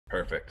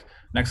Perfect.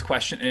 Next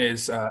question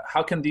is,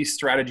 how can these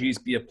strategies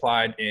be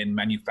applied in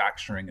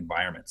manufacturing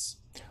environments?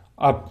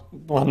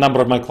 Well, a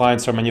number of my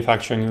clients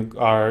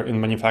are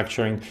in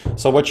manufacturing.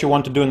 So what you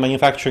want to do in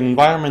manufacturing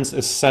environments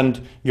is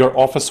send your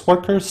office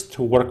workers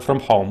to work from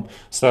home.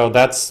 So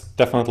that's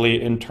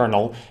definitely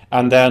internal.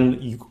 And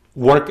then you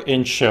work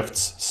in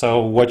shifts.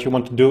 So what you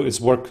want to do is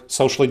work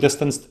socially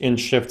distanced in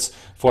shifts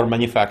for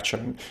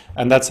manufacturing.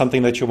 And that's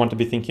something that you want to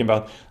be thinking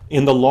about.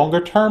 In the longer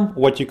term,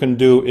 what you can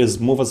do is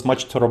move as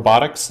much to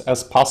robotics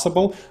as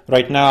possible.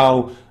 Right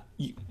now,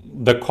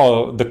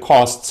 the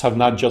costs have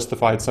not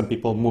justified some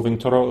people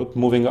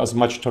moving as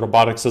much to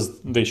robotics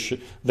as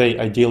they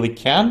ideally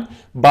can.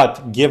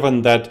 But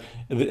given that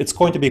it's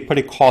going to be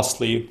pretty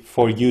costly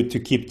for you to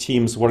keep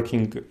teams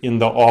working in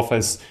the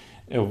office,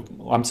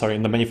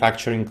 in the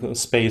manufacturing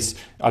space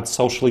at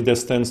socially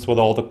distanced with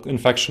all the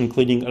infection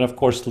cleaning and of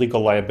course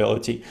legal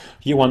liability.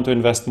 You want to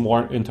invest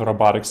more into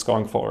robotics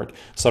going forward.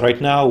 So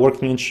right now,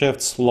 working in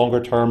shifts, longer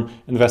term,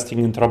 investing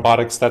into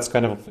robotics, that's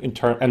kind of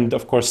and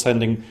of course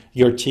sending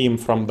your team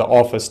from the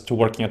office to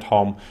working at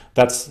home.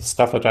 That's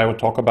stuff that I would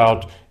talk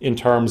about in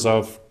terms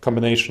of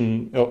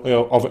combination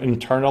of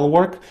internal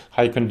work,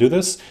 how you can do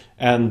this,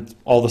 and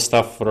all the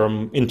stuff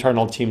from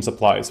internal teams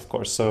applies, of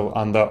course. So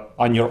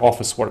on your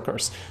office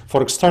workers.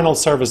 For external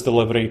service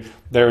delivery,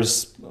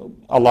 there's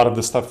a lot of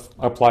the stuff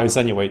applies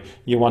anyway.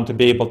 You want to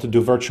be able to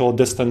do virtual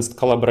distanced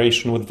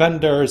collaboration with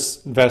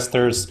vendors,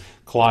 investors,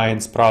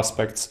 clients,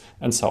 prospects,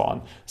 and so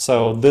on.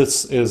 So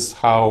this is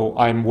how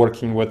I'm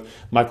working with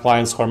my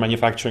clients who are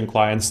manufacturing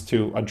clients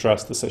to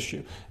address this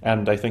issue.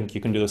 And I think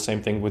you can do the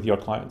same thing with your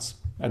clients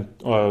and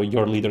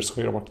your leaders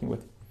who you're working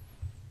with.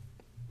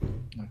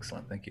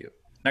 Excellent, thank you.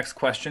 Next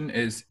question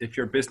is, if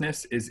your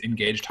business is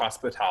engaged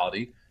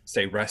hospitality,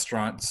 say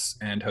restaurants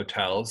and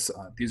hotels,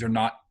 these are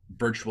not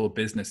virtual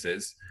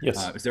businesses.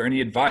 Yes. Is there any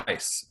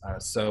advice?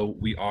 So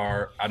we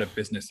are out of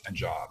business and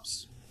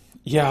jobs.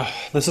 Yeah,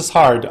 this is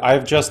hard.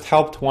 I've just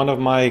helped one of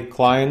my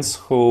clients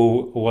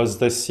who was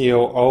the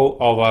COO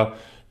of a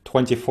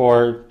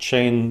 24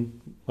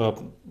 chain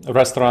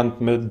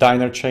restaurant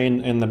diner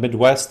chain in the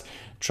Midwest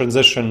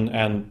transition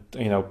and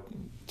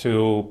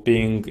to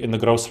being in the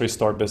grocery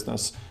store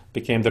business,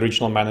 became the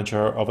regional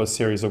manager of a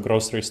series of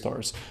grocery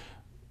stores.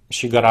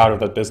 She got out of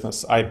that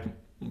business.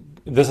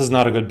 This is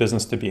not a good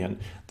business to be in.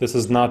 This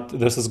is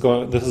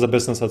a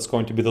business that's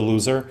going to be the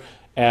loser.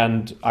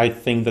 And I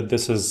think that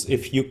this is,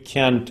 if you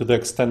can, to the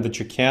extent that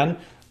you can,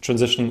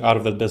 transitioning out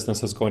of that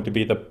business is going to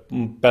be the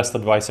best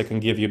advice I can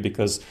give you,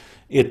 because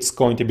it's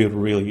going to be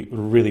really,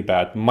 really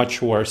bad,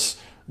 much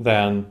worse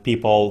than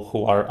people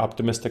who are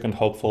optimistic and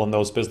hopeful in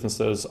those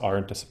businesses are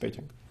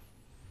anticipating.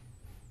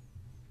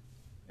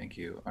 Thank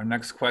you. Our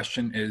next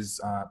question is,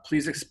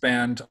 please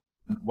expand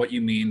on what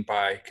you mean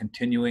by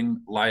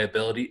continuing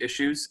liability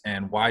issues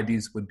and why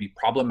these would be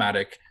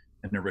problematic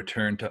in a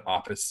return to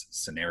office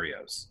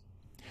scenarios.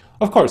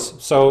 Of course.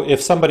 So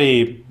if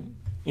somebody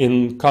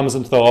comes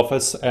into the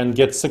office and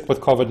gets sick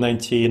with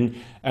COVID-19,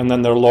 and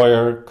then their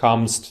lawyer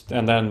comes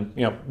and then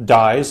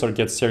dies or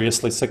gets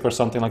seriously sick or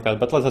something like that,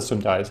 but let's assume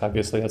dies,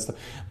 obviously that's the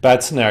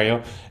bad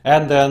scenario,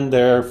 and then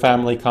their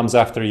family comes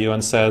after you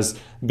and says,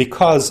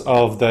 because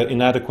of the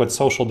inadequate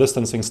social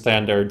distancing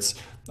standards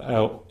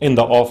in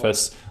the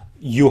office,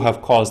 you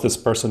have caused this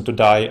person to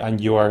die and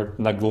you are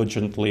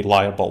negligently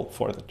liable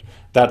for it.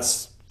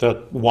 That's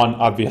the one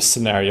obvious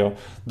scenario.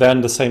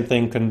 Then the same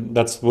thing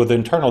that's with the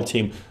internal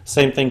team.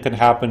 Same thing can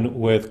happen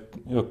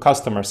with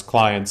customers,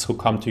 clients who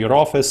come to your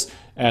office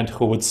and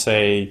who would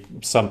say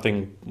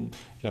something,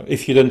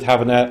 if you didn't have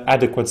an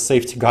adequate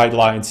safety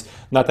guidelines,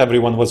 not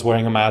everyone was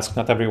wearing a mask,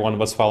 not everyone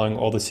was following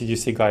all the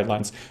CDC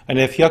guidelines. And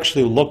if you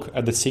actually look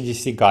at the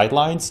CDC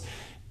guidelines,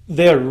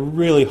 they're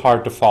really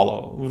hard to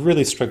follow,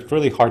 really strict,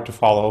 really hard to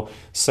follow.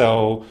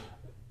 So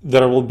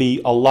there will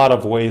be a lot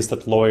of ways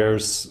that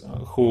lawyers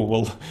who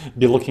will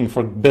be looking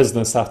for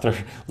business after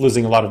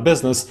losing a lot of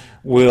business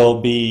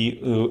will be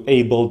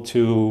able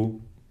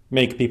to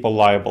make people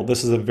liable.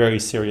 This is a very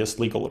serious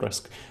legal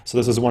risk. So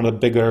this is one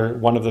of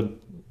the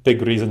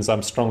big reasons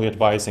I'm strongly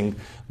advising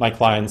my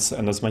clients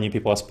and as many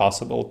people as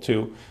possible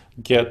to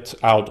get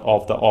out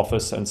of the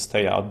office and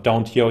stay out.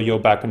 Don't yo-yo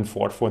back and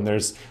forth when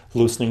there's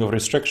loosening of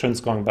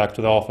restrictions, going back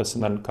to the office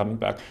and then coming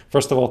back.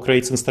 First of all,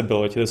 creates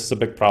instability. This is a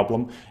big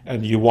problem,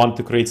 and you want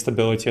to create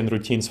stability and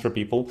routines for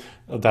people.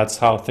 That's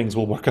how things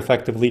will work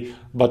effectively.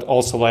 But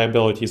also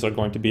liabilities are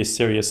going to be a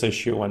serious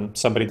issue when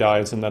somebody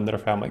dies and then their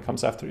family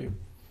comes after you.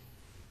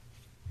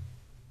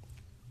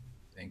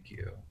 Thank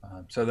you.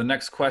 So the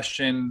next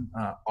question,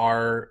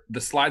 are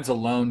the slides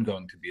alone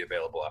going to be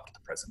available after the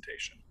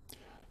presentation?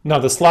 No,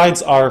 the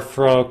slides are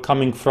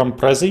coming from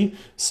Prezi.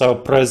 So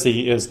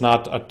Prezi is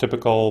not a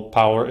typical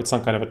it's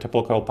not kind of a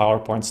typical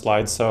PowerPoint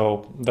slide.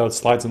 So those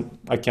slides,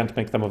 I can't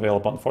make them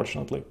available,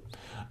 unfortunately.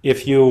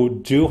 If you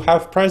do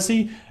have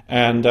Prezi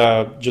and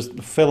just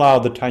fill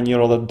out the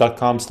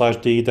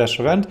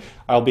tinyurl.com/de-event,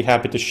 I'll be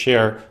happy to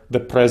share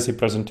the Prezi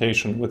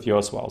presentation with you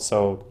as well.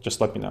 So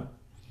just let me know.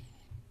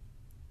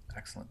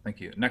 Excellent, thank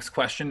you. Next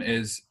question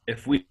is,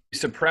 if we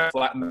suppress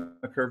flatten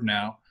the curve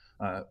now,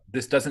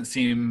 This doesn't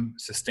seem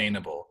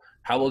sustainable.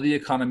 How will the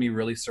economy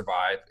really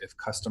survive if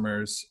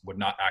customers would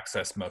not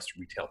access most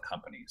retail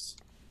companies?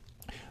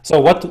 So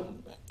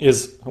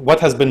what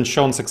has been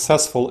shown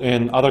successful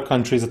in other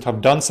countries that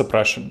have done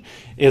suppression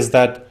is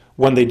that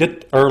when they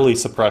did early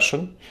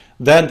suppression,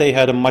 then they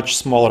had a much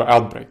smaller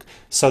outbreak.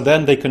 So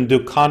then they can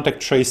do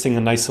contact tracing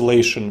and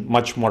isolation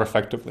much more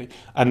effectively.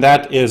 And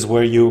that is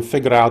where you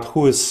figure out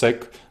who is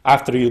sick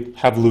after you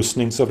have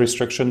loosenings of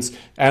restrictions,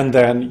 and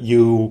then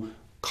you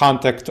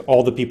contact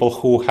all the people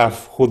who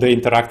they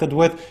interacted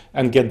with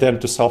and get them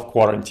to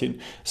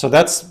self-quarantine. So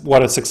that's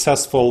what a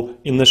successful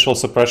initial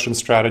suppression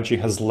strategy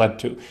has led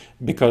to,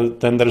 because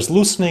then there's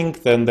loosening,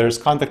 then there's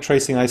contact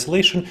tracing,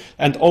 isolation,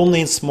 and only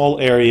in small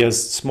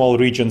areas, small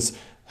regions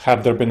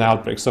have there been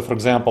outbreaks. So for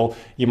example,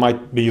 you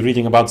might be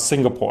reading about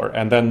Singapore,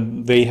 and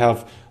then they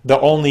have the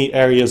only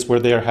areas where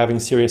they are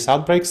having serious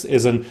outbreaks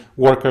is in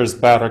workers'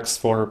 barracks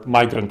for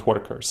migrant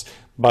workers.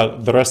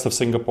 But the rest of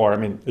Singapore, I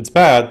mean, it's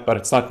bad, but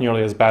it's not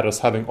nearly as bad as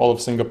having all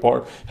of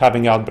Singapore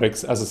having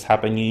outbreaks as is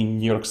happening in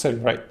New York City,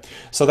 right?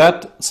 So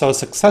a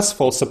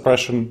successful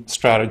suppression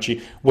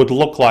strategy would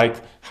look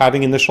like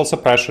having initial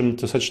suppression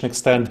to such an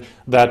extent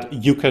that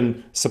you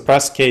can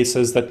suppress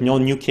cases, that no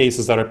new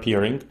cases are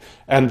appearing,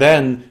 and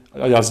then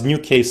as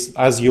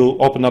you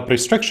open up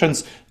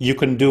restrictions, you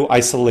can do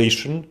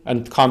isolation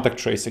and contact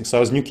tracing.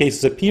 So as new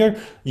cases appear,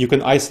 you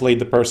can isolate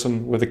the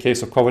person with a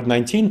case of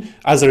COVID-19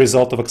 as a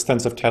result of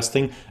extensive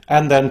testing,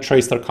 and then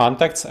trace their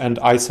contacts and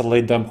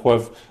isolate them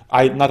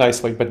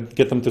but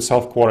get them to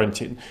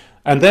self-quarantine.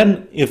 And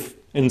then if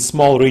in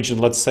small region,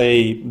 let's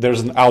say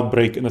there's an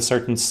outbreak in a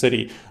certain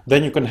city,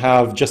 then you can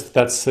have just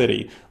that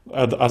city,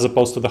 as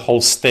opposed to the whole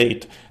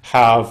state,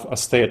 have a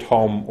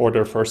stay-at-home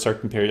order for a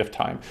certain period of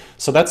time.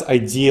 So that's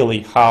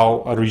ideally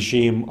how a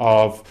regime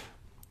of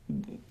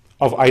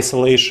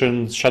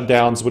isolation,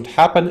 shutdowns would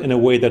happen in a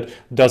way that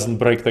doesn't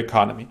break the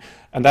economy.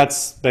 And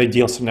that's the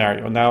ideal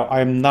scenario. Now,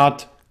 I'm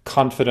not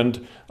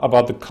confident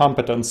about the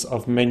competence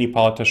of many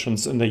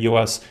politicians in the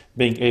US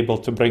being able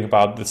to bring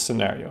about this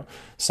scenario.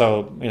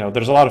 So,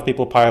 there's a lot of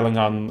people piling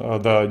on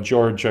the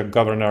Georgia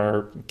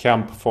Governor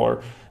Kemp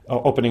for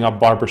opening up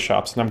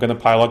barbershops, and I'm going to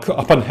pile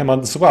up on him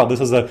as well.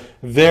 This is a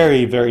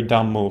very, very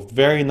dumb move,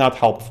 very not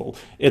helpful.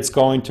 It's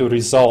going to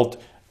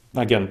result,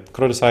 again,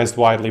 criticized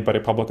widely by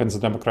Republicans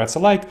and Democrats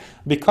alike,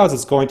 because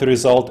it's going to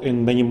result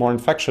in many more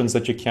infections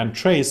that you can't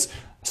trace,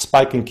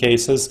 spike in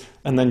cases,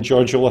 and then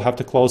Georgia will have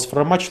to close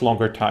for a much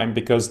longer time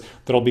because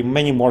there will be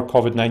many more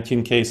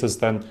COVID-19 cases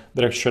than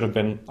there should have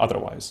been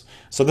otherwise.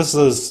 So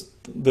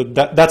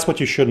that's what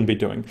you shouldn't be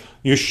doing.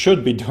 You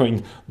should be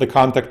doing the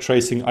contact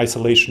tracing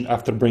isolation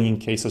after bringing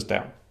cases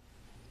down.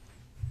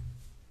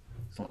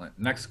 Excellent.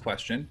 Next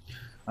question.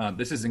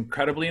 This is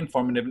incredibly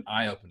informative and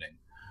eye-opening.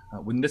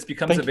 When this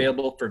becomes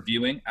available for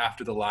viewing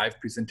after the live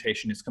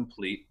presentation is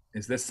complete,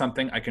 is this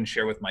something I can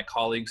share with my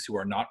colleagues who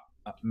are not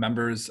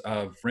members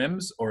of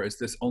RIMS, or is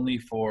this only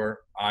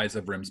for Eyes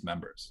of RIMS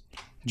members?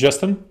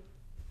 Justin?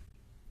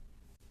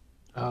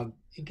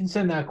 You can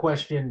send that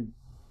question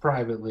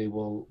privately.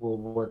 We'll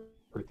work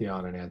with you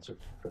on an answer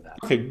for that.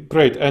 Okay,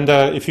 great. And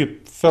if you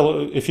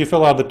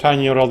fill out the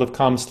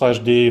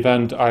tinyurl.com/the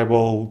event,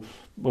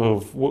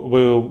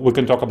 we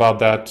can talk about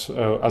that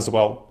as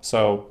well.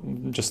 So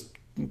just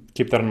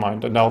keep that in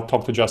mind, and I'll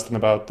talk to Justin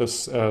about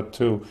this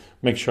to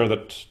make sure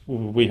that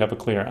we have a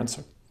clear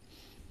answer.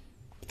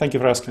 Thank you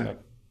for asking that.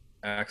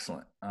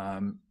 Excellent.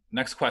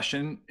 Next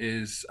question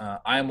is,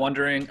 I am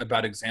wondering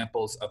about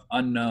examples of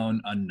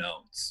unknown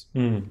unknowns.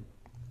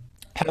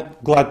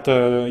 Glad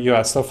you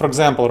asked. So for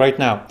example, right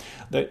now,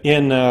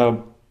 in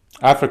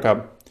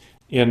Africa,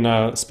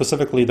 in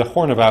specifically the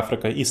Horn of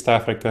Africa, East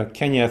Africa,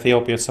 Kenya,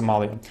 Ethiopia,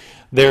 Somalia,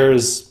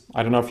 there's,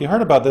 I don't know if you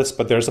heard about this,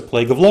 but there's a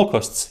plague of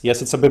locusts.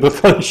 Yes, it's a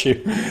biblical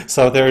issue.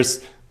 So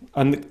there's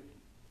an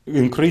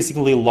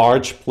increasingly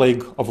large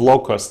plague of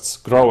locusts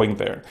growing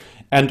there.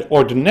 And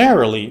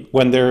ordinarily,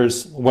 when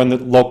the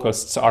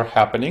locusts are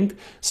happening,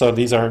 so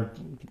these are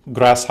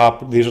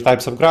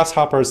types of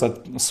grasshoppers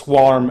that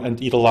swarm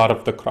and eat a lot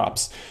of the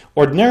crops.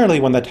 Ordinarily,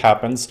 when that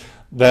happens,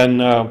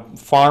 then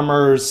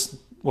farmers,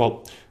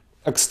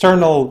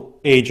 external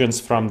agents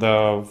from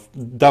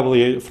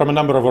from a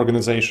number of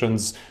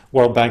organizations,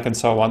 World Bank and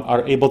so on,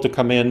 are able to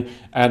come in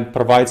and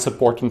provide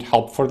support and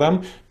help for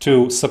them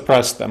to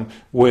suppress them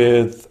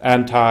with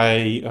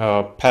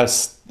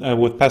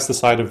with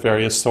pesticide of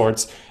various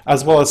sorts,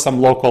 as well as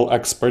some local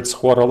experts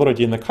who are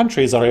already in the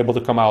countries are able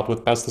to come out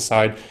with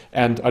pesticide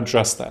and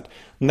address that.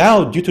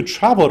 Now, due to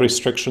travel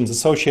restrictions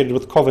associated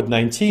with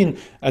COVID-19,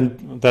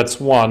 and that's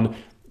one,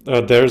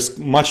 there's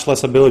much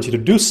less ability to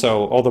do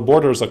so. All the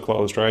borders are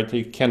closed, right?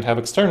 You can't have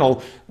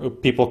external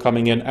people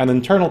coming in, and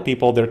internal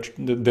people,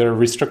 they're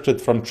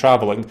restricted from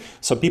traveling.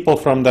 So people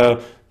from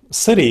the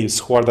cities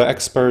who are the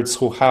experts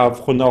who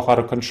know how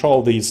to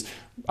control these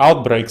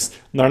outbreaks,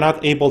 they're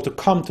not able to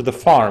come to the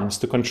farms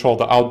to control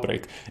the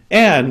outbreak.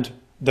 And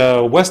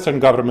the Western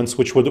governments,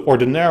 which would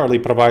ordinarily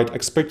provide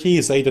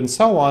expertise, aid, and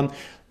so on,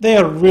 they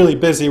are really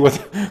busy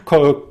with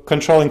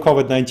controlling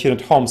COVID-19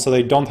 at home, so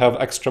they don't have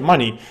extra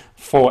money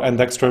and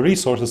extra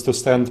resources to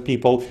send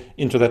people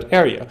into that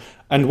area.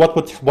 And what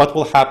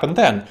will happen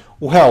then?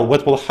 Well,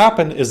 what will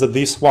happen is that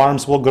these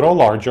swarms will grow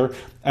larger,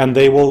 and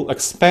they will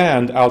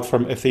expand out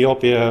from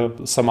Ethiopia,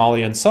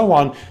 Somalia, and so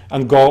on,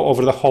 and go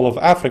over the whole of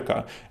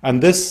Africa.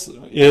 And this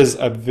is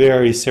a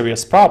very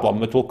serious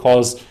problem. It will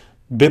cause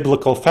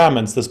biblical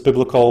famines. The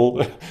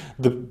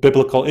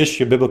biblical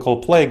issue, biblical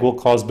plague, will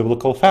cause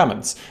biblical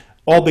famines,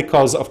 all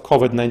because of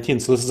COVID-19.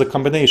 So this is a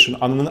combination,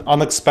 an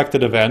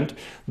unexpected event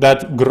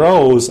that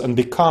grows and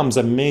becomes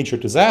a major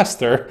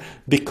disaster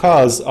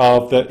because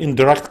of the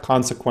indirect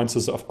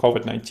consequences of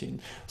COVID-19.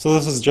 So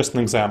this is just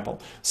an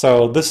example.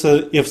 So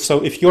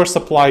if your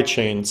supply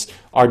chains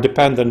are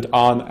dependent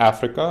on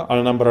Africa, on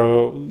a number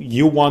of,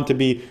 you want to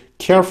be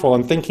careful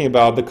and thinking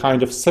about the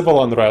kind of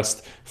civil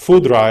unrest,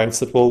 food riots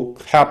that will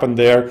happen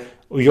there.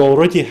 You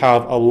already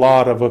have a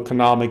lot of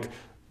economic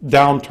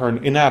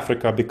downturn in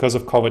Africa because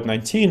of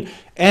COVID-19,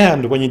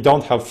 and when you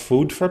don't have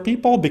food for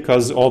people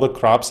because all the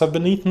crops have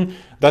been eaten,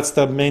 that's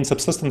the main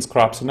subsistence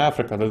crops in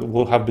Africa that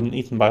will have been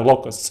eaten by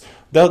locusts.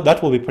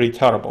 That will be pretty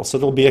terrible. So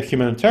there'll be a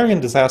humanitarian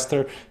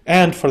disaster,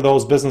 and for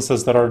those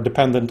businesses that are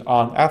dependent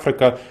on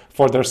Africa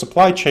for their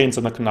supply chains,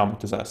 an economic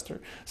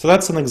disaster. So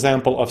that's an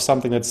example of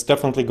something that's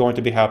definitely going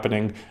to be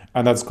happening,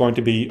 and that's going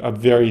to be a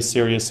very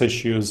serious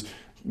issues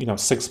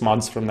 6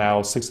 months from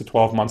now, 6 to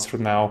 12 months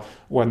from now,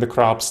 when the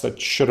crops that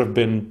should have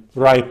been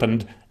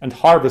ripened and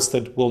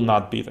harvested will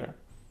not be there.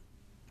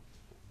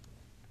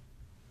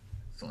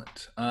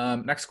 Excellent.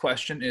 Next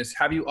question is,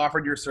 have you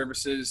offered your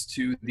services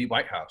to the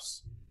White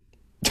House?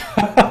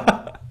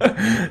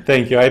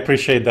 Thank you. I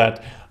appreciate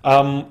that.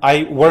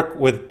 I work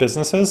with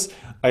businesses.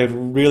 I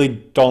really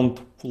don't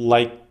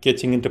like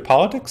getting into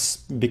politics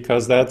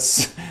because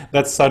that's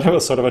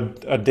sort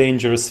of a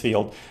dangerous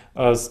field.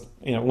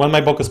 When my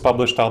book is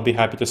published, I'll be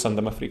happy to send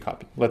them a free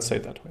copy. Let's say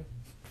it that way.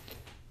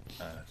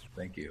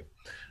 Thank you.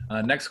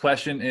 Next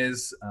question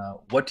is,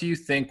 what do you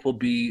think will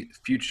be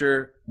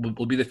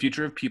the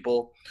future of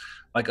people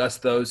like us,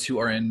 those who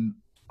are in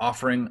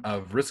offering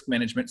of risk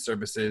management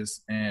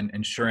services and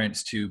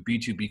insurance to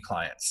B2B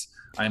clients?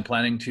 I am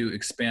planning to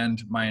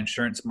expand my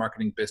insurance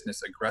marketing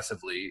business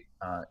aggressively.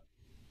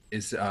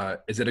 Is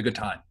it a good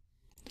time?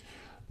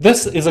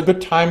 This is a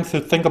good time to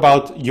think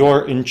about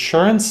your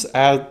insurance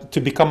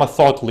to become a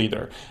thought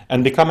leader,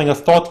 and becoming a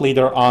thought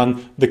leader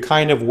on the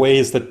kind of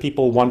ways that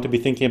people want to be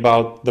thinking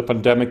about the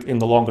pandemic in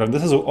the long run.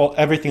 This is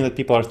everything that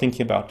people are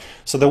thinking about.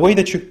 So the way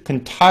that you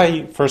can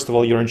tie, first of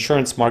all, your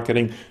insurance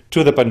marketing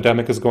to the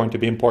pandemic is going to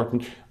be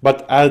important,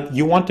 but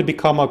you want to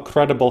become a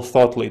credible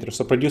thought leader.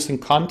 So producing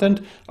content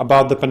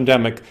about the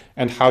pandemic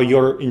and how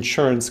your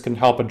insurance can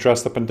help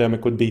address the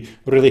pandemic would be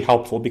really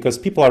helpful, because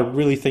people are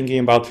really thinking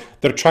about,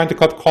 they're trying to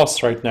cut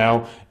costs right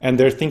now, and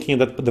they're thinking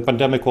that the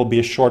pandemic will be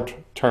a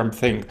short-term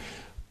thing.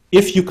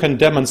 If you can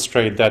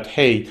demonstrate that,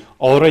 hey,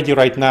 already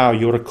right now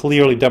you're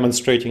clearly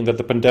demonstrating that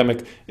the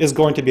pandemic is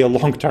going to be a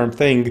long-term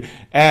thing,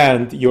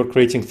 and you're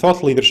creating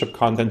thought leadership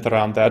content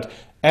around that,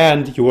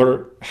 and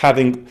you're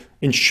having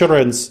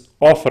insurance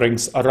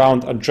offerings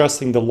around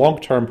addressing the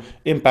long-term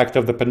impact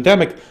of the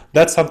pandemic,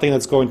 that's something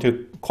that's going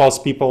to cause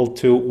people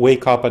to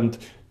wake up and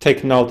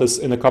take notice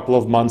in a couple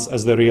of months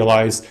as they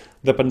realize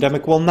the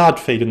pandemic will not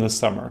fade in the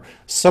summer.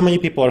 So many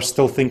people are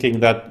still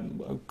thinking that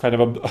kind of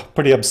a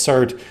pretty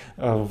absurd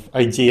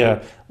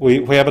idea.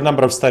 We have a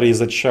number of studies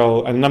that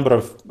show a number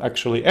of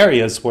actually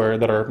areas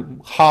that are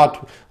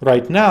hot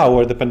right now,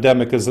 where the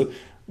pandemic is,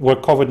 where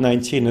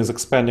COVID-19 is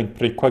expanding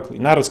pretty quickly.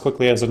 Not as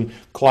quickly as in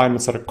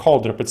climates that are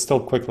colder, but still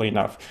quickly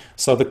enough.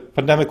 So the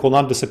pandemic will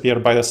not disappear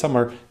by the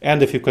summer,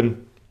 and if you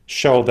can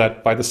show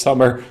that by the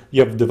summer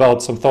you have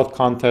developed some thought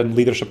content,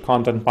 leadership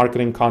content,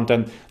 marketing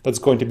content that's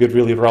going to be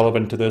really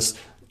relevant to this,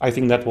 I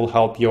think that will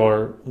help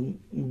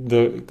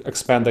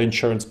expand the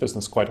insurance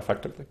business quite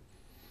effectively.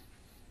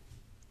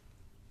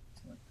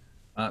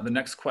 The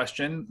next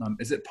question,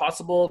 is it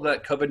possible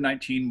that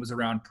COVID-19 was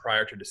around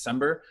prior to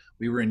December?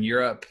 We were in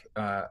Europe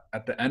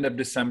at the end of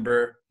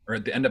December, or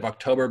at the end of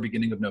October,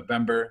 beginning of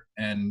November,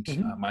 and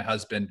my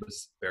husband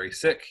was very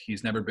sick.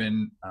 He's never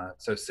been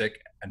so sick,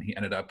 and he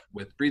ended up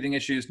with breathing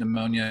issues,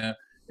 pneumonia.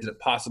 Is it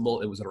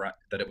possible it was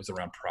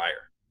around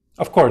prior?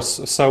 Of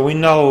course. So we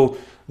know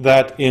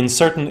that in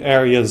certain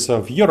areas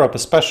of Europe,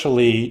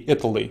 especially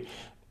Italy,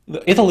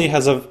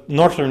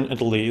 northern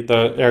Italy,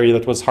 the area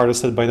that was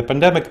hardest hit by the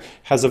pandemic,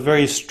 has a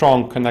very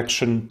strong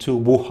connection to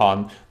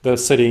Wuhan, the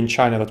city in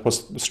China that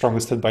was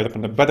strongest hit by the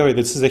pandemic. By the way,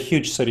 this is a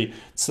huge city.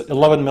 It's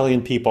 11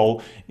 million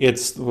people.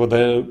 It's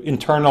the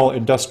internal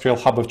industrial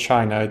hub of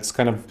China. It's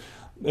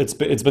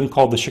been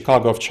called the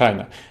Chicago of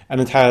China, and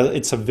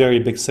it's a very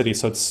big city.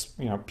 So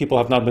people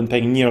have not been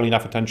paying nearly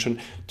enough attention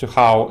to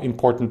how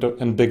important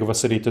and big of a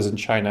city it is in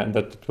China, and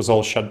that it was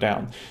all shut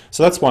down.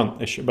 So that's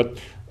one issue. But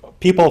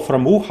people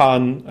from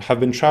Wuhan have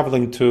been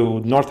traveling to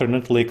northern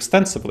Italy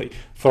extensively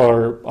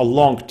for a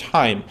long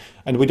time.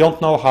 And we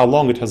don't know how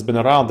long it has been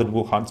around in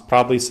Wuhan. It's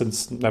probably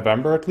since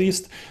November at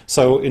least.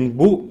 So in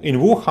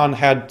Wuhan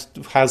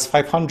has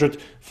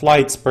 500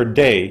 flights per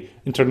day,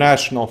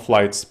 international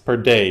flights per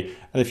day.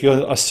 And if you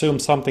assume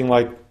something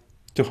like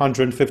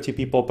 250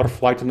 people per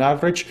flight on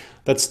average,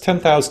 that's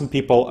 10,000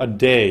 people a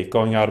day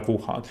going out of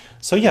Wuhan.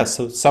 So yes,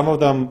 so some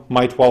of them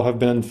might well have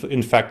been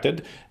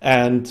infected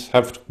and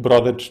have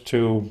brought it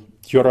to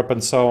Europe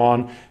and so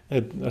on,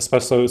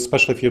 especially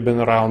if you've been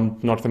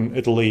around northern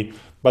Italy,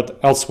 but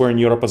elsewhere in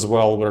Europe as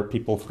well, where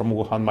people from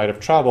Wuhan might have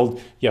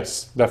traveled.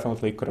 Yes,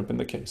 definitely could have been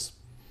the case.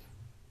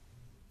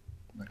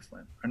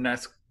 Excellent. Our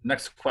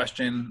next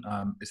question,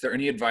 is there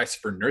any advice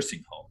for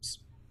nursing homes?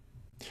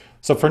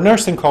 So for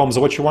nursing homes,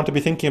 what you want to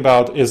be thinking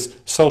about is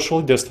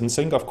social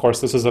distancing. Of course,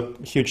 this is a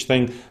huge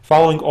thing.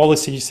 Following all the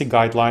CDC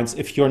guidelines.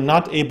 If you're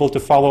not able to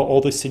follow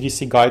all the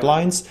CDC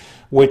guidelines,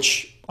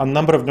 which a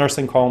number of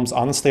nursing homes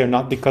honestly are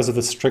not because of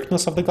the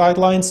strictness of the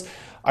guidelines,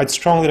 I'd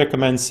strongly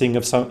recommend seeing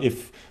if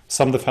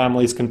some of the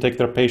families can take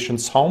their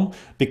patients home,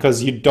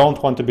 because you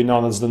don't want to be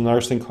known as the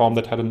nursing home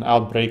that had an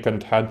outbreak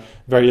and had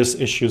various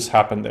issues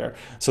happen there.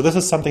 So this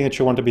is something that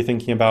you want to be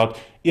thinking about.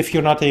 If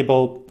you're not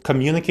able,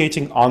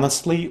 communicating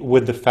honestly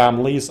with the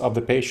families of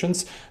the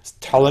patients,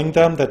 telling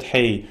them that,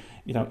 hey,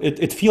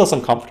 it feels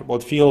uncomfortable.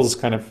 It feels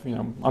kind of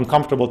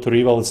uncomfortable to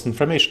reveal this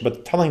information,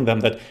 but telling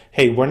them that,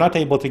 hey, we're not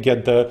able to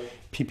get the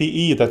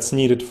PPE that's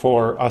needed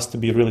for us to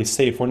be really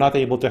safe. We're not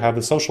able to have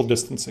the social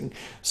distancing.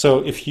 So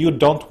if you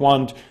don't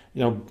want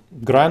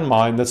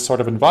grandma in this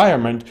sort of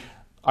environment,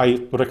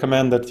 I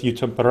recommend that you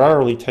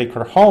temporarily take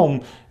her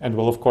home, and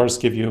we'll of course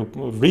give you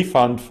a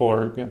refund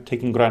for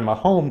taking grandma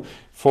home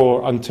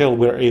until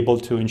we're able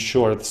to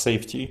ensure the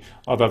safety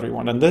of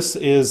everyone. And this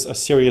is a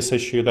serious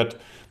issue that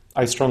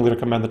I strongly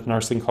recommend that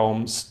nursing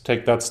homes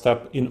take that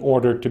step in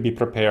order to be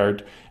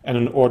prepared and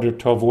in order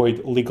to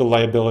avoid legal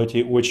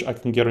liability, which I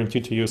can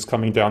guarantee to you is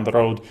coming down the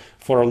road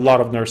for a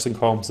lot of nursing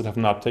homes that have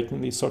not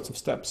taken these sorts of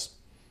steps.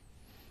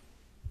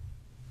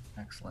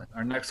 Excellent.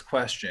 Our next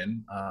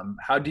question,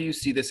 how do you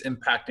see this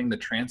impacting the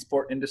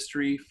transport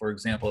industry, for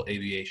example,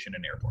 aviation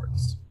and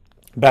airports?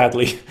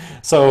 Badly.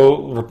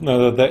 So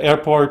the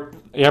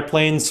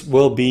airplanes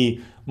will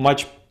be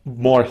much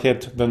more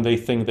hit than they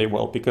think they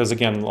will, because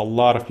again, a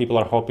lot of people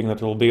are hoping that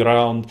it will be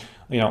around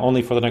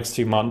only for the next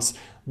few months,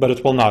 but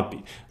it will not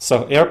be.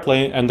 So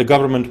airplane, and the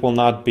government will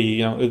not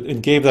be,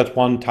 it gave that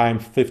one-time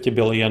 50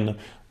 billion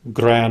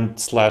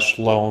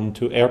grant/loan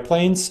to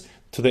airplanes,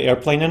 to the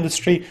airplane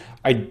industry.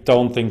 I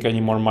don't think any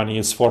more money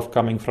is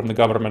forthcoming from the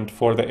government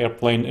for the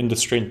airplane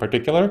industry in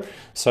particular.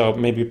 So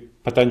maybe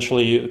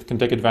potentially it can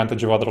take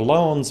advantage of other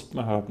loans,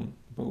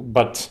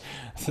 but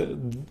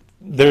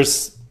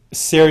there's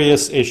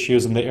serious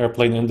issues in the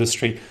airplane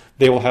industry.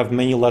 They will have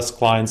many less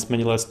clients,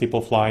 many less people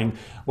flying.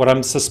 What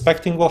I'm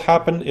suspecting will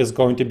happen is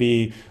going to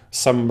be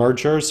some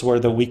mergers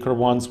where the weaker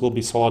ones will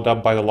be swallowed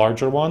up by the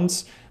larger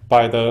ones,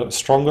 by the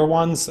stronger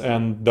ones,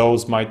 and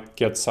those might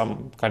get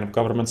some kind of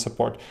government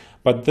support.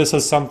 But this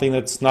is something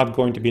that's not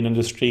going to be an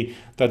industry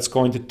that's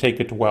going to take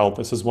it well.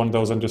 This is one of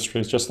those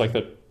industries, just like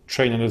the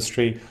train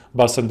industry,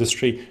 bus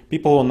industry.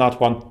 People will not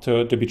want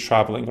to be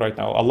traveling right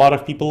now. A lot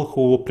of people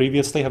who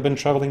previously have been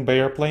traveling by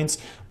airplanes,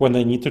 when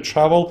they need to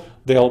travel,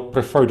 they'll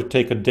prefer to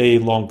take a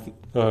day-long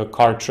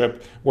car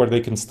trip where they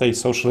can stay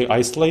socially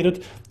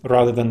isolated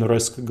rather than the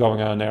risk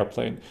going on an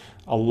airplane.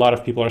 A lot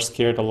of people are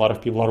scared, a lot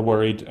of people are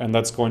worried, and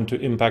that's going to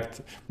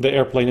impact the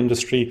airplane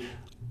industry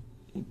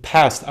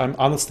I'm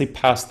honestly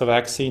past the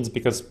vaccines,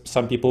 because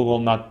some people will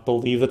not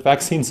believe that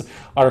vaccines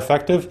are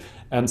effective,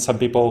 and some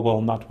people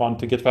will not want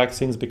to get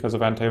vaccines because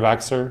of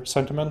anti-vaxxer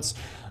sentiments.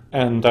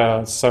 And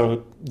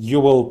so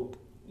you will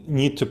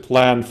need to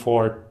plan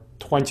for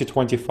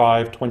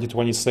 2025,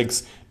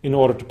 2026 in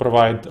order to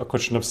provide a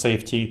cushion of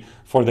safety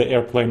for the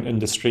airplane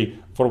industry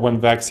for when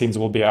vaccines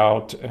will be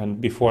out.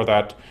 And before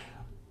that,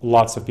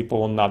 lots of people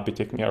will not be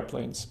taking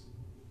airplanes.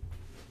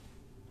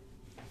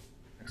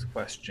 Next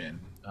question.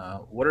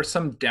 What are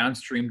some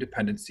downstream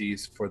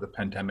dependencies for the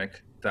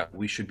pandemic that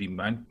we should be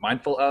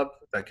mindful of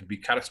that could be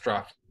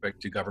catastrophic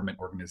to government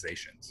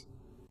organizations?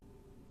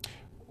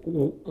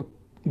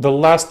 The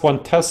last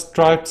one, test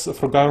drives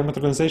for government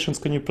organizations.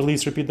 Can you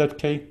please repeat that,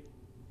 Kay?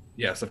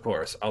 Yes, of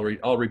course.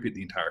 I'll repeat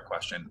the entire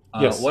question.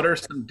 Yes. What are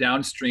some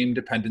downstream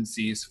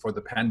dependencies for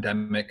the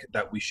pandemic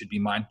that we should be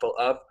mindful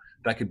of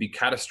that could be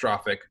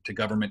catastrophic to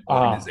government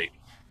organizations?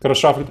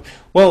 Catastrophic.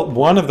 Well,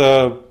 one of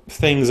the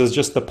things is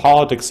just the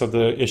politics of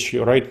the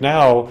issue. Right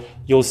now,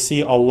 you'll see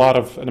a lot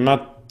of, and I'm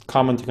not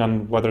commenting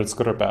on whether it's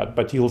good or bad,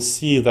 but you'll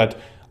see that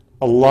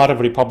a lot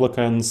of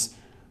Republicans,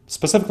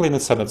 specifically in the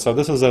Senate, so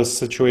this is a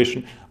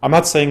situation, I'm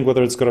not saying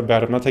whether it's good or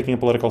bad, I'm not taking a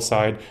political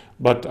side,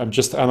 but I'm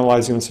just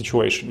analyzing the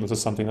situation. This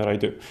is something that I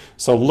do.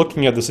 So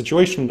looking at the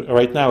situation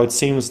right now, it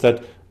seems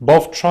that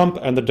both Trump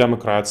and the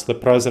Democrats, the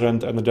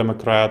president and the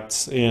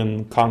Democrats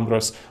in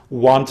Congress,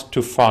 want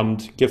to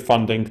give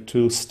funding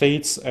to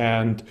states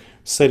and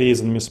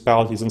cities and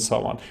municipalities and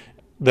so on.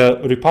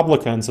 The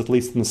Republicans, at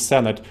least in the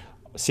Senate,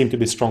 seem to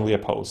be strongly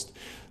opposed.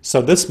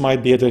 So this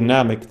might be a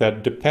dynamic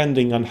that,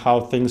 depending on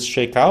how things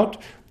shake out,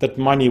 that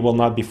money will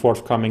not be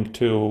forthcoming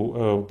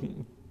to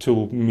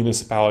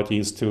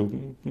municipalities,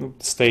 to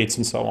states,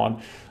 and so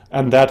on.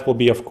 And that will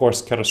be, of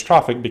course,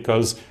 catastrophic,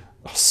 because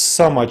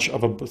so much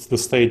of the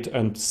state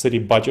and city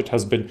budget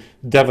has been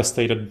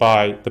devastated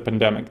by the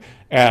pandemic.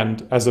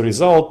 And as a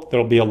result, there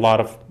will be a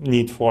lot of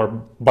need for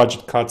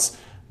budget cuts,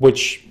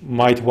 which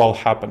might well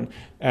happen.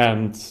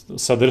 And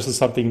so this is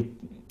something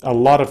a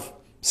lot of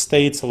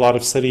states, a lot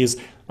of cities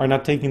are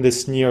not taking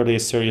this nearly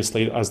as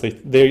seriously as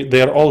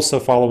they are also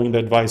following the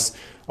advice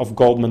of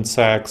Goldman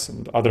Sachs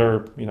and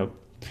other,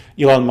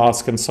 Elon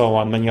Musk and so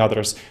on, many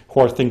others, who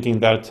are thinking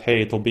that,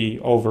 hey, it'll be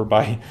over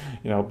by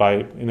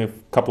in a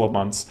couple of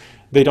months.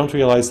 They don't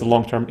realize the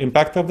long-term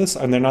impact of this,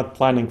 and they're not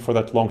planning for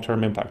that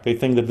long-term impact. They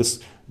think that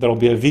there will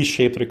be a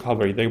V-shaped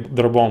recovery.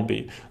 There won't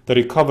be. The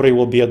recovery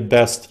will be at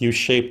best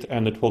U-shaped,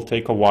 and it will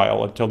take a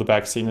while until the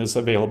vaccine is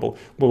available.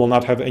 We will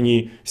not have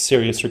any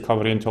serious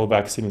recovery until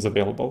vaccine is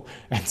available.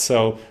 And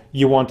so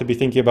you want to be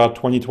thinking about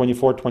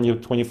 2024,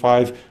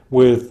 2025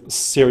 with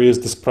serious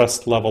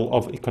depressed level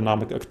of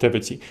economic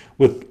activity,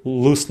 with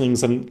loosening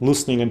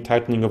and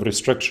tightening of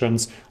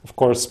restrictions. Of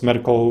course,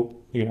 medical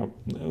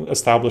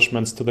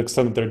establishments, to the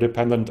extent that they're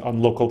dependent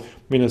on local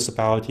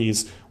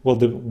municipalities,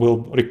 will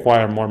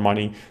require more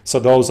money. So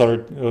those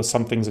are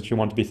some things that you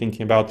want to be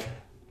thinking about.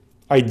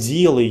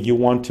 Ideally, you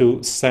want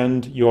to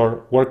send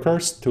your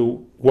workers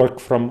to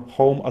work from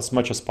home as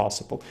much as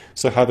possible.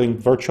 So having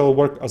virtual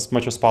work as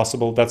much as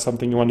possible, that's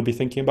something you want to be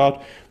thinking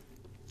about.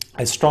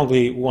 I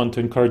strongly want to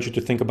encourage you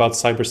to think about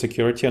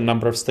cybersecurity. A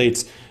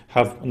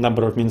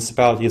number of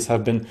municipalities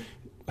have been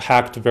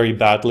hacked very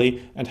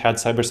badly and had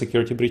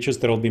cybersecurity breaches.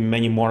 There will be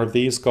many more of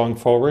these going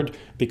forward,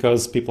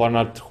 because people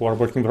who are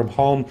working from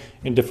home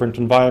in different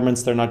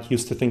environments, they're not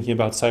used to thinking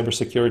about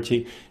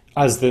cybersecurity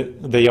as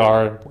they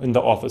are in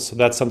the office. So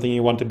that's something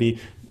you want to be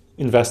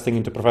investing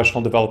into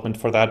professional development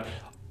for that.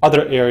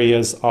 Other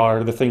areas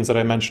are the things that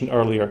I mentioned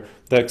earlier,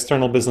 the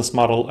external business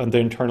model and the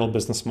internal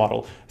business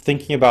model.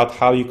 Thinking about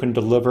how you can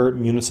deliver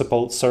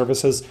municipal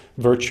services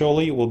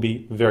virtually will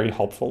be very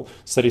helpful.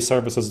 City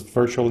services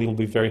virtually will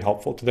be very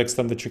helpful to the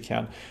extent that you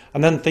can.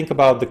 And then think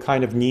about the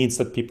kind of needs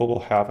that people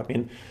will have. I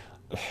mean,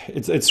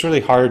 it's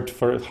really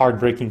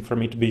heartbreaking for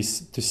me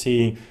to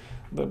see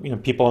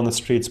people on the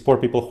streets, poor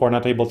people who are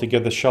not able to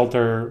get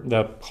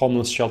the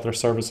homeless shelter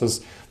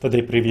services that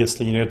they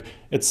previously needed.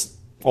 It's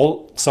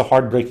also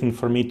heartbreaking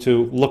for me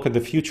to look at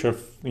the future,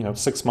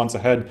 6 months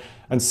ahead,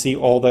 and see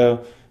all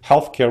the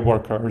healthcare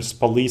workers,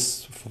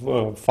 police,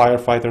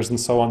 firefighters, and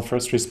so on,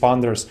 first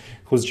responders,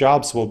 whose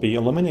jobs will be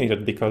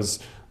eliminated because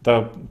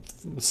the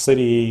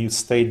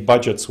city-state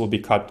budgets will be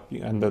cut,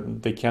 and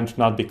they can't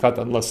not be cut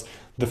unless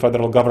the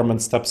federal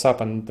government steps up.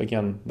 And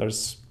again,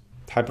 there's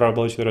high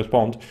probability that it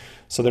won't.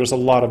 So there's a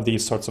lot of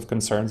these sorts of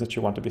concerns that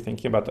you want to be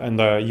thinking about. And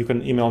you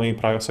can email me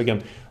prior. So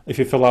again, if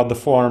you fill out the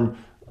form,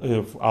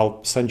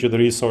 I'll send you the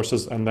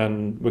resources, and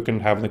then we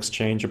can have an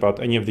exchange about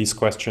any of these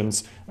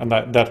questions, and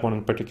that one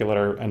in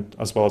particular, and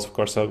as well as, of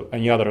course,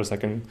 any others I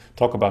can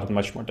talk about in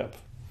much more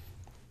depth.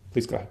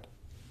 Please go ahead.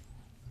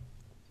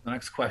 The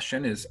next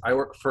question is, I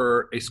work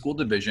for a school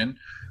division.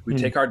 We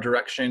take our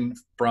direction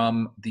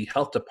from the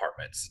health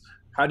departments.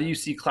 How do you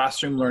see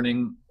classroom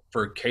learning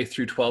for K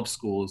through 12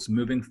 schools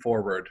moving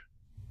forward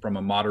from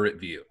a moderate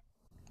view?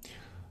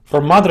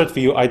 From moderate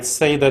view, I'd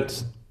say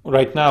that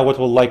right now, what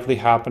will likely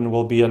happen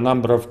will be a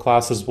number of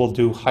classes will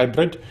do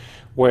hybrid,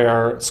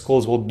 where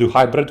schools will do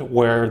hybrid,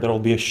 where there will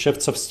be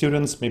shifts of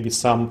students, maybe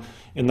some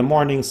in the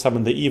morning, some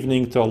in the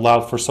evening, to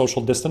allow for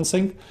social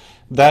distancing.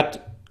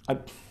 That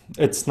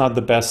it's not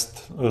the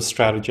best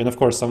strategy. And of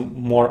course, some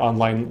more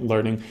online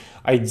learning.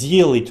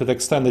 Ideally, to the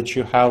extent that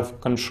you have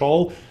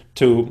control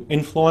to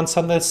influence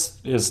on this,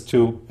 is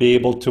to be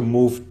able to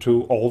move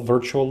to all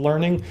virtual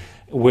learning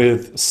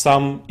with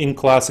some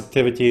in-class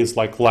activities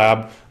like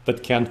lab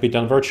that can't be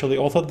done virtually.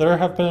 Although there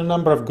have been a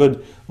number of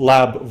good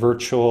lab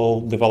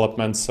virtual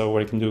developments, so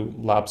where you can do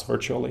labs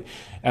virtually,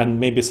 and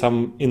maybe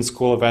some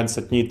in-school events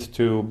that need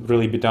to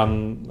really be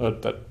done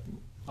that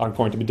are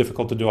going to be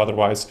difficult to do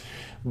otherwise.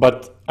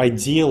 But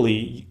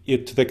ideally,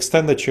 to the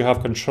extent that you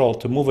have control,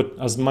 to move it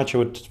as much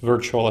of it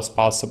virtual as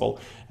possible.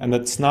 And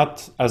it's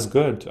not as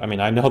good. I mean,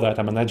 I know that,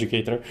 I'm an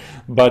educator,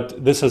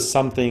 but this is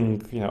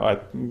something,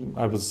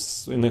 I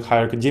was in the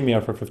higher academia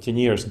for 15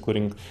 years,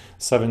 including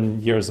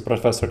 7 years as a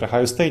professor at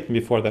Ohio State, and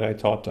before that I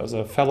taught as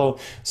a fellow.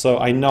 So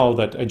I know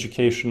that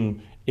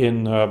education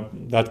in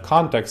that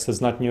context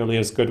is not nearly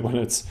as good when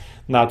it's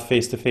not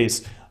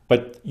face-to-face,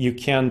 but you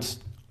can't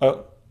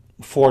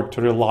afford to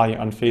rely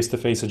on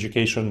face-to-face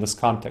education in this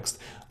context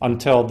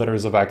until there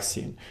is a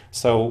vaccine.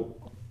 So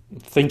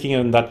thinking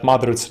in that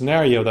moderate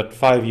scenario, that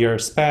 5-year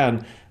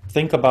span,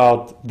 think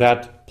about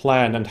that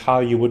plan and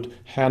how you would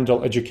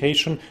handle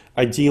education,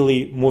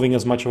 ideally moving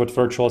as much of it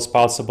virtual as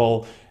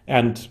possible,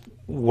 and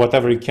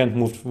whatever you can't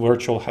move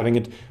virtual, having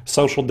it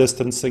social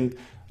distancing,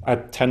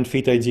 at 10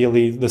 feet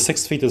ideally. The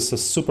 6 feet is a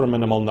super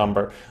minimal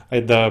number.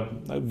 The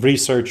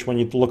research, when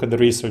you look at the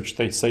research,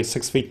 they say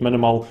 6 feet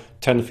minimal,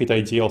 10 feet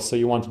ideal. So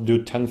you want to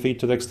do 10 feet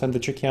to the extent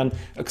that you can.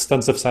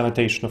 Extensive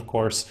sanitation, of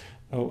course,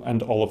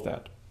 and all of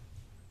that.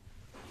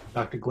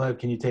 Dr. Gleb,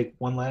 can you take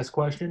one last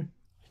question?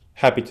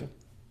 Happy to.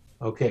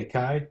 Okay,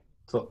 Kai.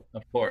 So,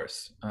 of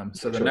course.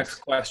 So the next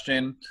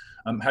question,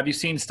 have you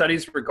seen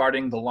studies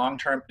regarding the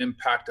long-term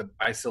impact of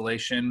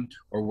isolation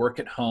or work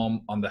at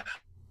home on the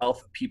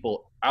health of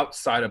people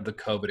outside of the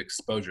COVID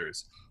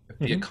exposures? If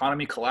the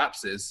economy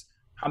collapses,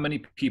 how many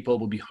people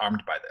will be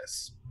harmed by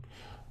this?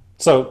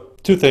 So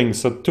two things,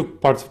 so two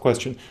parts of the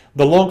question.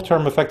 The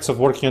long-term effects of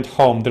working at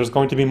home, there's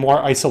going to be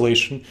more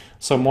isolation,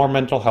 so more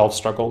mental health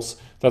struggles.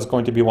 That's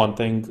going to be one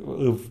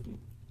thing.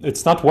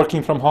 It's not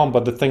working from home,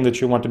 but the thing that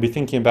you want to be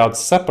thinking about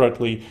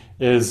separately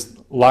is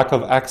lack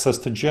of access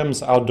to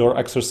gyms, outdoor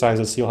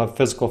exercises. You'll have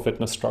physical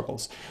fitness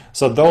struggles.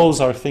 So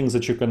those are things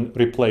that you can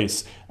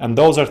replace. And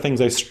those are things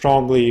I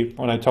strongly,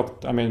 when I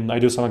talk, I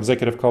do some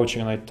executive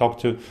coaching and I talk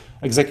to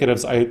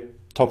executives, I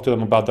talk to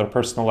them about their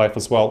personal life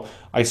as well.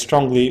 I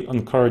strongly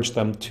encourage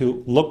them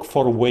to look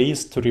for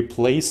ways to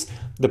replace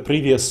the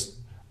previous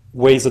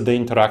ways that they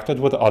interacted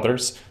with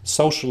others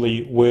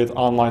socially with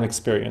online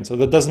experience. So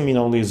that doesn't mean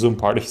only Zoom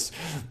parties.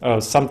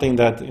 Something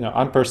that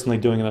I'm personally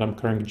doing and that I'm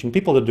encouraging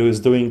people to do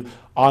is doing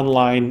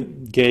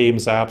online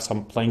games, apps.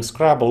 I'm playing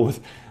Scrabble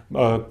with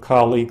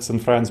colleagues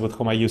and friends with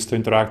whom I used to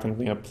interact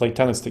and play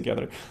tennis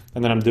together.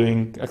 And then I'm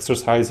doing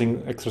exercise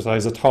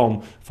at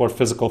home for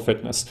physical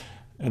fitness.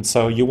 And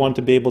so you want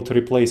to be able to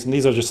replace, and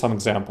these are just some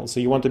examples, so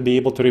you want to be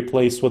able to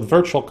replace with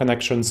virtual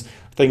connections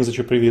things that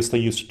you previously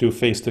used to do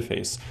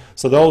face-to-face.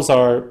 So those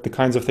are the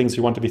kinds of things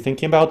you want to be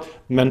thinking about.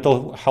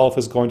 Mental health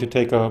is going to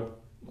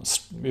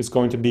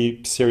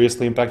be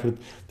seriously impacted.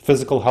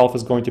 Physical health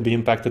is going to be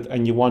impacted,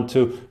 and you want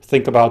to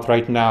think about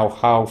right now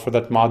how, for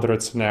that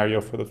moderate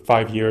scenario for the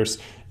 5 years,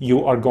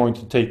 you are going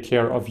to take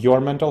care of your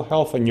mental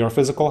health and your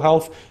physical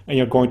health, and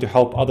you're going to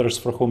help others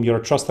for whom you're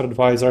a trusted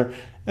advisor,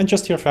 and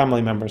just your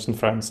family members and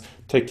friends.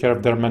 Take care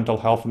of their mental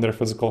health and their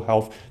physical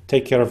health.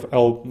 Take care of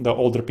the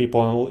older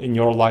people in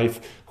your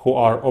life who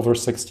are over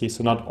 60,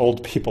 so not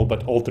old people,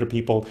 but older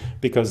people,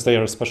 because they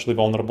are especially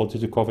vulnerable due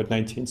to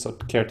COVID-19, so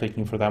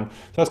caretaking for them.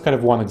 So that's kind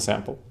of one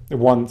example,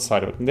 one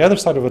side of it. And the other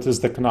side of it is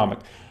the economic.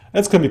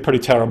 It's going to be pretty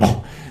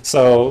terrible.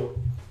 So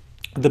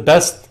the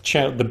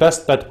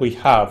best bet we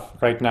have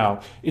right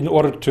now in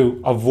order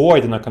to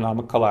avoid an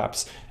economic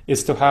collapse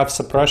is to have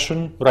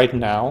suppression right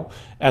now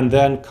and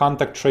then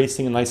contact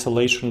tracing and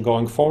isolation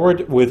going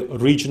forward with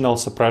regional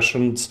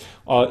suppressions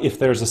if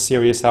there's a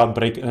serious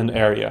outbreak in an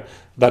area.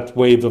 That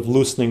wave of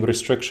loosening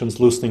restrictions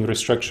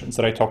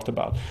that I talked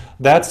about.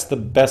 That's the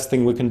best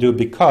thing we can do,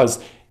 because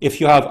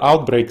if you have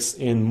outbreaks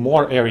in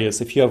more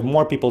areas, if you have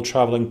more people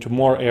traveling to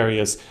more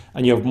areas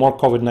and you have more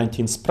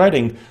COVID-19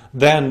 spreading,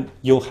 then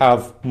you'll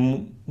have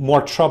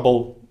more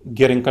trouble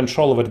getting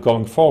control of it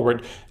going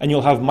forward, and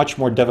you'll have much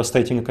more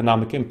devastating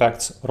economic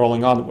impacts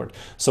rolling onward.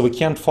 So we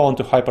can't fall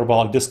into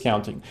hyperbolic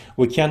discounting.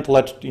 We can't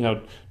let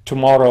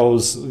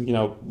tomorrow's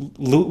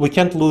we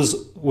can't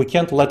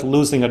let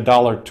losing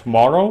 $1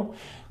 tomorrow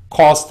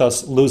cost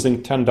us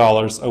losing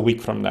 $10 a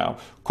week from now,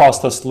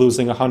 cost us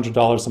losing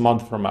 $100 a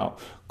month from now,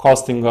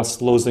 costing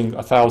us losing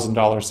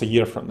 $1,000 a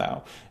year from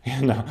now.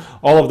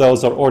 All of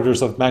those are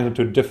orders of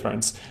magnitude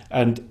difference,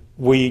 and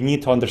we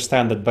need to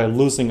understand that by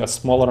losing a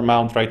smaller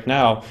amount right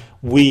now,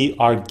 we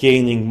are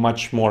gaining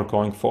much more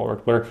going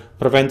forward. We're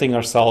protecting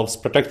ourselves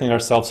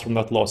from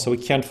that loss. So we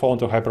can't fall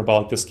into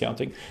hyperbolic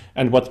discounting.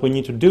 And what we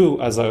need to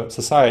do as a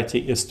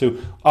society is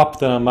to up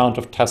the amount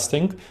of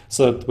testing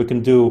so that we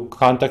can do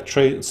contact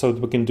trace, so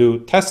that we can do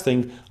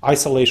testing,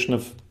 isolation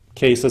of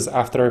cases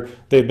after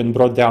they've been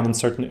brought down in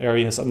certain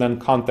areas, and then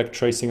contact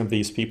tracing of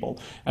these people.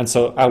 And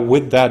so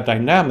with that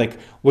dynamic,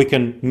 we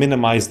can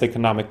minimize the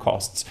economic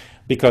costs.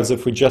 Because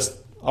if we just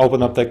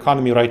open up the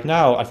economy right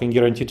now, I can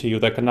guarantee to you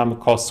the economic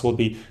costs will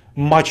be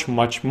much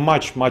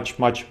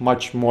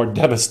more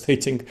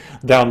devastating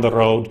down the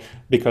road,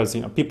 because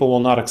people will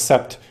not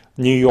accept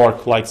New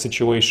York-like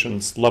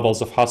situations,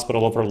 levels of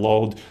hospital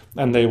overload,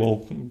 and we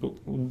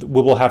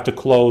will have to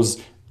close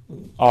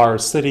our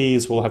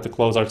cities, we'll have to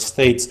close our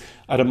states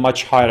at a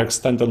much higher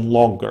extent and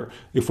longer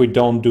if we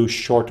don't do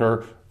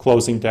shorter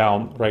closing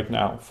down right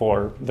now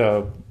for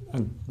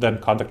then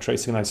contact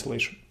tracing and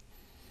isolation.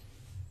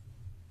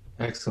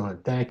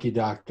 Excellent. Thank you,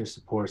 Dr.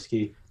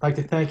 Tsipursky. I'd like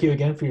to thank you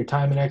again for your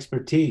time and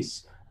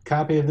expertise. A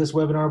copy of this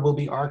webinar will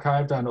be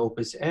archived on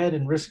Opus Ed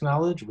and Risk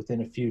Knowledge within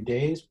a few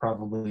days,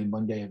 probably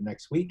Monday of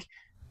next week.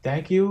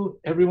 Thank you,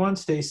 everyone.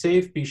 Stay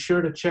safe. Be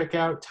sure to check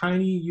out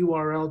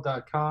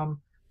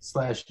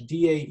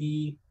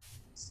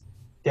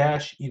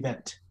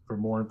tinyurl.com/DAE-event for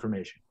more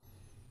information.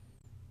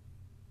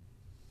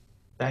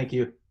 Thank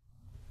you.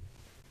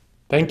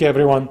 Thank you,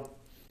 everyone.